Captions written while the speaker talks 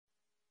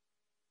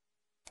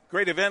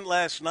Great event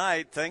last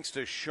night, thanks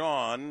to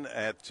Sean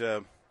at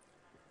the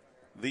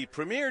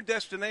premier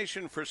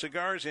destination for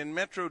cigars in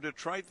Metro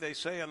Detroit. They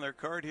say on their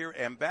card here,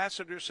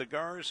 Ambassador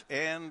Cigars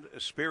and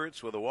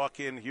Spirits, with a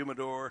walk-in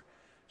humidor,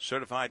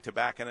 certified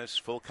tobacconist,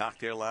 full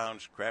cocktail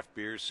lounge, craft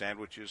beers,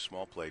 sandwiches,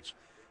 small plates.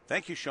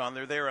 Thank you, Sean.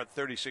 They're there at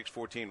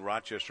 3614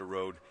 Rochester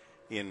Road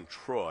in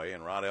Troy,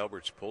 and Rod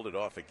Alberts pulled it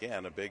off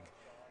again, a big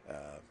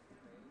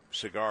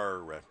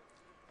cigar.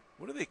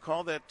 What do they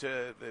call that?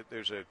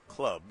 There's a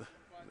club,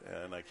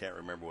 and I can't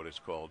remember what it's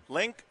called.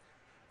 Link,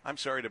 I'm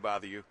sorry to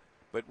bother you,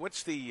 but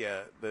what's the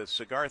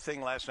cigar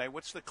thing last night?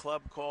 What's the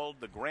club called?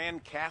 The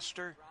Grand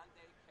Castor?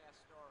 Grande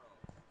Castoro.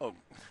 Oh,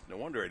 no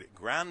wonder it.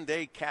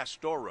 Grande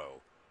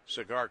Castoro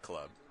Cigar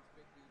Club.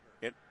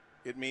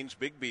 It means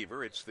Big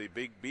Beaver. It's the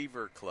Big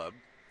Beaver Club,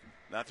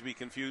 not to be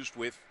confused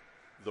with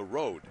the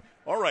Road.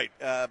 All right,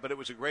 but it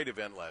was a great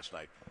event last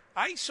night.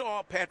 I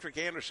saw Patrick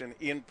Anderson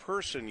in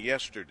person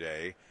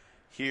yesterday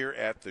here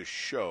at the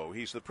show.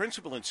 He's the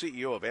principal and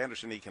CEO of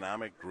Anderson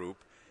Economic Group.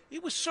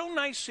 It was so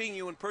nice seeing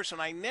you in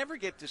person. I never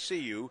get to see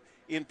you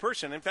in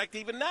person. In fact,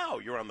 even now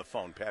you're on the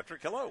phone,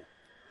 Patrick. Hello.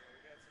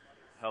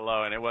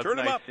 Hello, and it was nice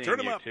seeing you too. Turn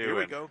him up. Here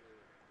we go.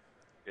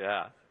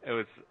 Yeah, it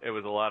was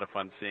a lot of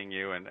fun seeing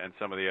you and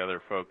some of the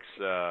other folks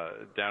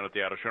down at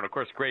the auto show. And of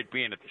course, great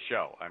being at the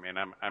show. I mean,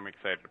 I'm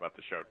excited about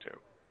the show too.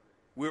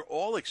 We're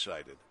all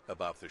excited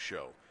about the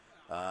show.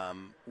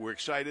 We're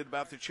excited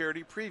about the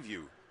charity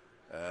preview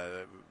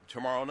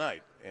tomorrow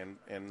night, and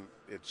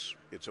it's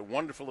a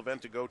wonderful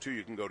event to go to.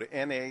 You can go to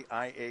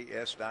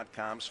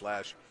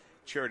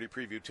naias.com/charity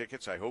preview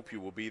tickets. I hope you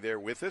will be there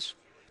with us.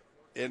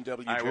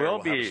 NWJ I will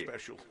have be. a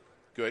special.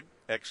 Good,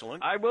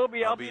 excellent. I will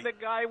be. I'll be the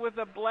guy with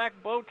the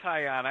black bow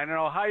tie on. I don't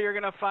know how you're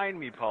going to find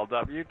me, Paul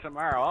W.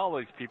 Tomorrow, all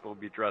these people will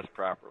be dressed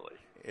properly.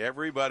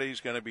 Everybody's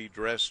going to be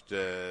dressed,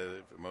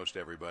 most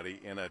everybody,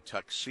 in a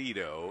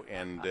tuxedo,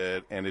 and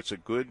it's a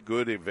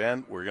good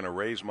event. We're going to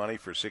raise money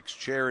for 6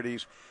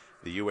 charities.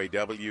 The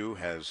UAW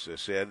has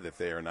said that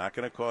they are not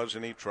going to cause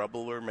any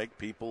trouble or make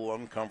people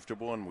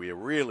uncomfortable, and we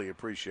really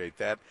appreciate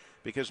that,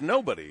 because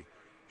nobody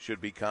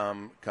should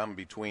come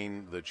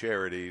between the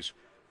charities,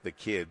 the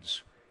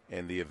kids,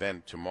 and the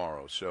event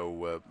tomorrow.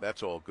 So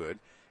that's all good.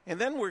 And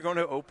then we're going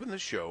to open the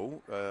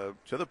show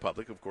to the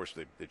public. Of course,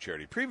 the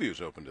charity preview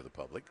is open to the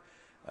public.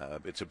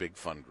 It's a big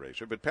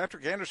fundraiser. But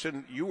Patrick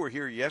Anderson, you were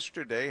here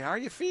yesterday. How are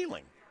you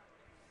feeling?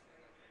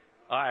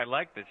 I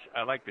like the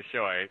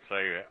show. I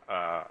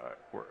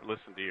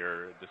listened to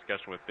your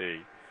discussion with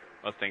the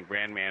Mustang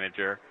brand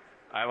manager.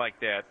 I like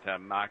that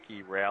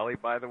Mach-E rally,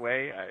 by the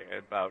way.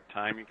 About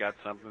time you got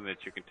something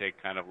that you can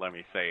take kind of, let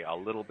me say, a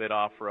little bit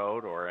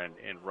off-road or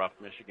in rough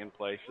Michigan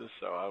places.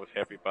 So I was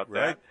happy about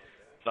that.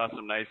 Saw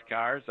some nice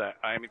cars.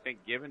 I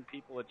think giving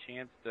people a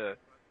chance to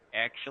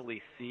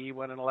actually see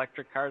what an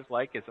electric car is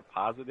like is a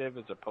positive,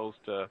 as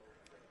opposed to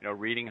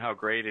reading how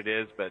great it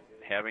is, but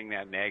having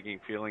that nagging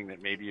feeling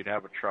that maybe you'd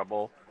have a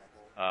trouble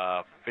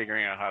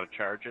figuring out how to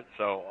charge it.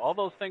 So all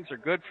those things are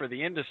good for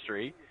the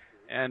industry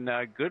and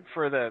good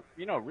for the,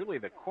 really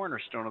the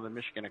cornerstone of the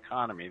Michigan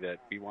economy that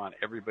we want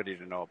everybody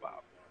to know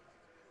about.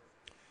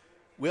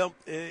 Well,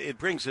 it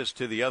brings us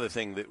to the other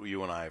thing that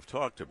you and I have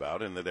talked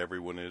about and that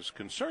everyone is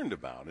concerned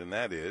about, and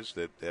that is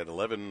that at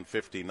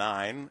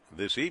 11:59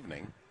 this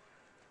evening,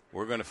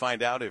 we're going to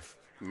find out if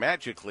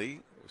magically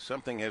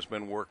something has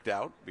been worked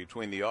out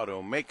between the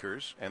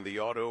automakers and the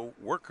auto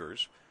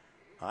workers.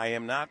 I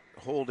am not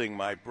holding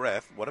my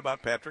breath. What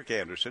about Patrick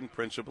Anderson,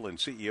 principal and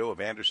CEO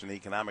of Anderson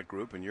Economic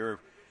Group? And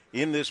you're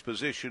in this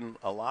position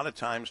a lot of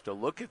times to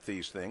look at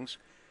these things,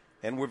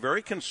 and we're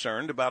very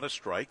concerned about a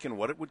strike and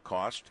what it would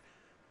cost,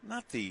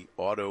 not the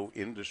auto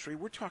industry.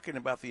 We're talking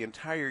about the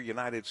entire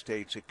United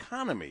States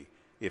economy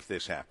if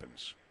this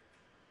happens.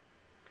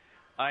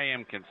 I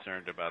am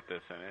concerned about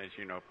this, and as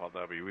you know, Paul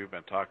W., we've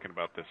been talking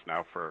about this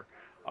now for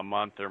a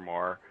month or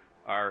more.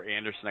 Our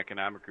Anderson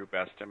Economic Group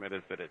estimate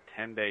is that a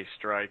 10-day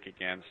strike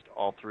against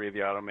all 3 of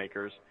the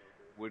automakers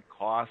would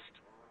cost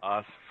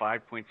us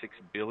 $5.6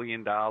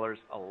 billion, a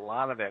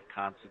lot of that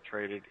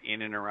concentrated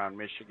in and around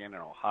Michigan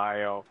and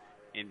Ohio,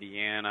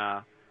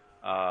 Indiana,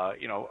 out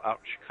in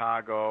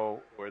Chicago,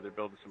 where they're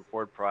building some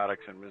Ford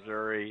products, in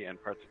Missouri,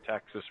 and parts of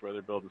Texas, where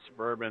they're building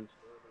Suburbans.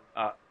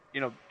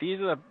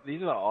 These are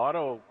the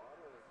auto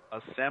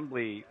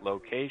assembly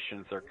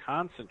locations. They're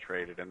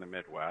concentrated in the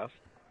Midwest,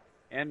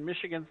 and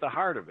Michigan's the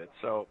heart of it.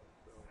 So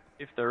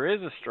if there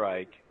is a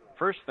strike,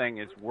 first thing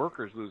is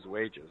workers lose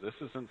wages. This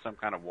isn't some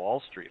kind of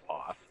Wall Street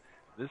loss.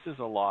 This is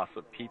a loss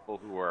of people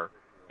who are,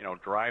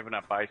 driving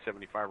up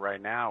I-75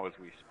 right now as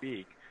we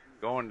speak,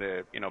 going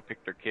to,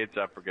 pick their kids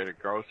up or get their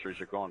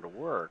groceries or going to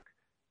work.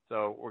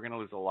 So we're going to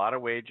lose a lot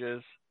of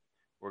wages.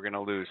 We're going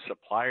to lose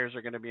suppliers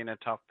are going to be in a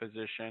tough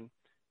position.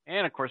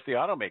 And, of course, the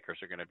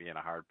automakers are going to be in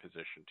a hard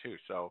position, too.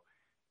 So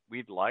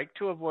we'd like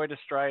to avoid a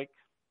strike,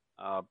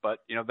 but,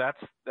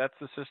 that's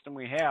the system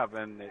we have.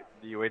 And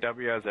the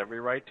UAW has every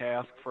right to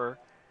ask for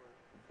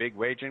big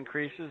wage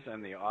increases,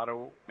 and the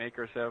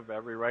automakers have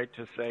every right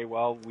to say,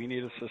 well, we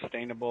need a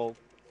sustainable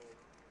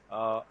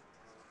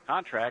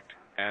contract.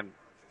 And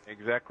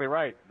Exactly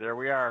right. There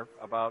we are,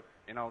 about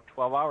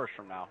 12 hours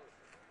from now.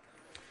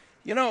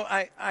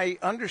 I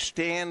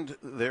understand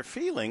their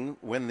feeling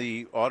when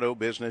the auto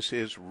business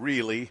is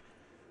really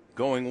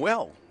going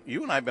well.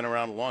 You and I have been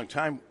around a long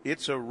time.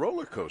 It's a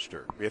roller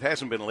coaster. It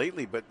hasn't been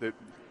lately, but it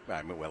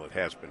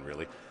has been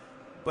really.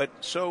 But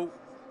so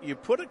you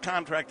put a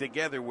contract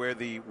together where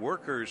the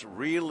workers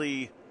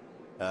really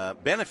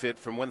benefit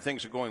from when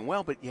things are going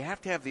well, but you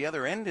have to have the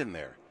other end in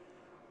there.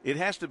 It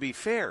has to be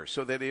fair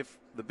so that if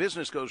the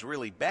business goes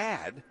really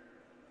bad,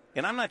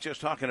 and I'm not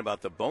just talking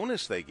about the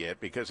bonus they get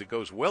because it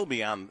goes well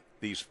beyond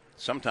these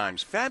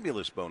sometimes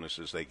fabulous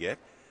bonuses they get.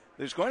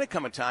 There's going to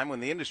come a time when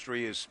the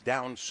industry is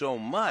down so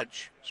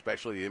much,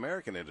 especially the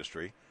American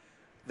industry,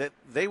 that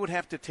they would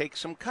have to take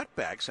some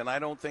cutbacks, and I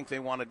don't think they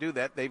want to do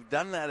that. They've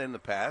done that in the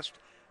past.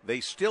 They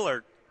still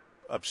are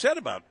upset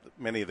about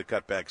many of the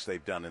cutbacks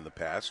they've done in the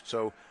past,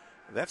 so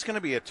that's going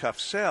to be a tough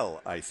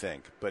sell, I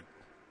think. But,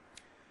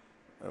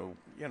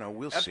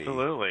 we'll see.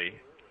 Absolutely.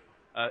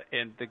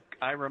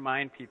 I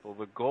remind people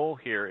the goal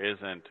here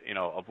isn't,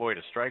 avoid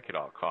a strike at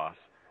all costs.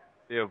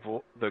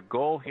 The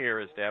goal here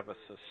is to have a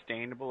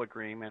sustainable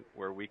agreement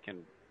where we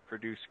can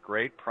produce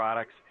great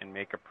products and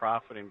make a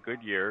profit in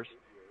good years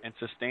and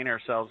sustain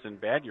ourselves in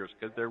bad years,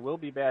 because there will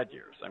be bad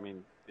years. I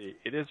mean,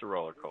 it is a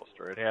roller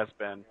coaster. It has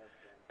been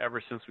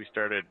ever since we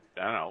started,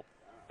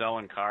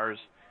 selling cars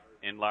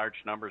in large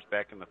numbers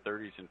back in the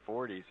 30s and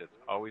 40s. It's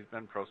always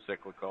been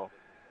pro-cyclical.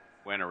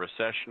 When a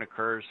recession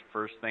occurs,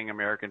 first thing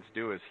Americans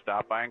do is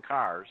stop buying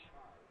cars.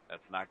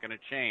 That's not going to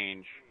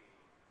change.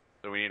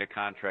 So we need a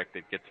contract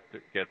that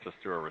gets us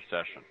through a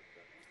recession.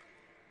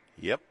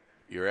 Yep,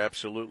 you're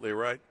absolutely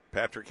right.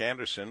 Patrick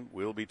Anderson,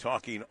 we'll be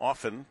talking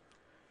often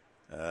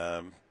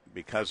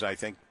because I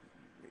think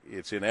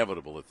it's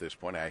inevitable at this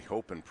point. I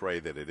hope and pray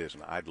that it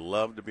isn't. I'd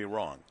love to be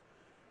wrong.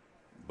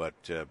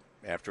 But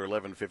after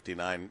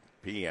 11:59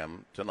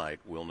 p.m. tonight,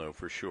 we'll know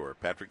for sure.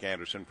 Patrick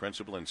Anderson,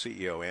 Principal and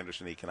CEO,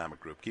 Anderson Economic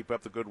Group. Keep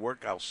up the good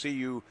work. I'll see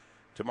you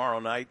tomorrow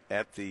night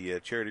at the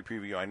charity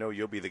preview. I know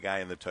you'll be the guy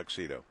in the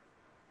tuxedo.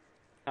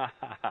 All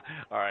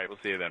right, we'll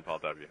see you then, Paul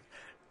W.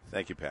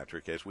 Thank you,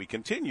 Patrick, as we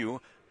continue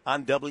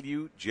on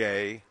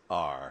WJR.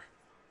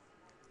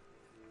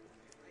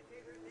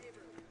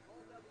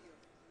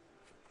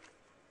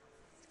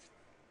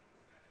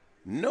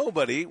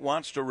 Nobody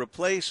wants to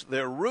replace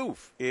their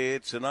roof.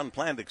 It's an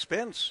unplanned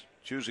expense.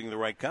 Choosing the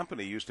right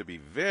company used to be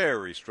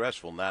very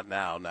stressful. Not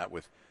now, not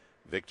with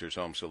Victor's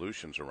Home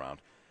Solutions around.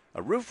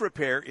 A roof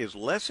repair is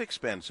less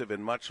expensive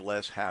and much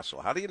less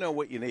hassle. How do you know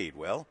what you need?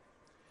 Well,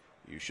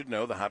 you should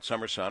know the hot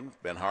summer sun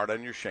been hard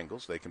on your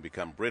shingles. They can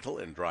become brittle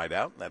and dried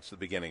out, and that's the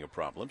beginning of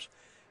problems.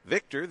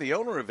 Victor, the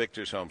owner of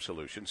Victor's Home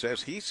Solutions,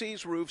 says he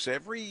sees roofs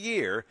every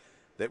year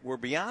that were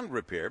beyond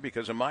repair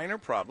because a minor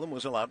problem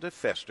was allowed to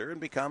fester and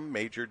become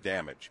major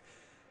damage.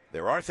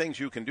 There are things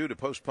you can do to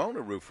postpone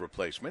a roof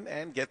replacement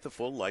and get the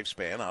full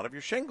lifespan out of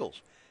your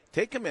shingles.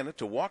 Take a minute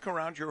to walk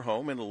around your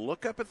home and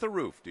look up at the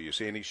roof. Do you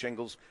see any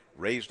shingles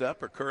raised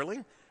up or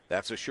curling?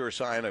 That's a sure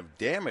sign of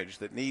damage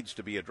that needs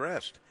to be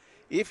addressed.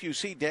 If you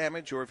see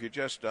damage or if you're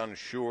just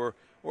unsure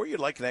or you'd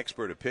like an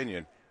expert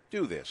opinion,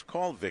 do this.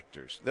 Call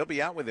Victor's. They'll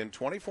be out within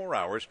 24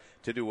 hours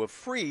to do a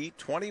free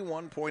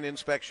 21-point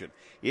inspection.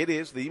 It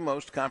is the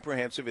most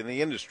comprehensive in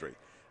the industry.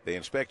 They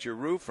inspect your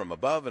roof from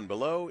above and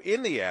below,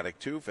 in the attic,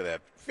 too, for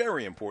that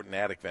very important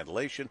attic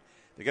ventilation.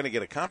 They're going to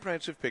get a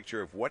comprehensive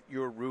picture of what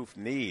your roof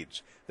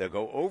needs. They'll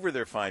go over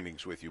their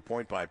findings with you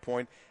point by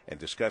point and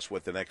discuss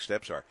what the next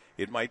steps are.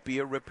 It might be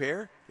a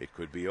repair. It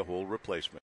could be a whole replacement.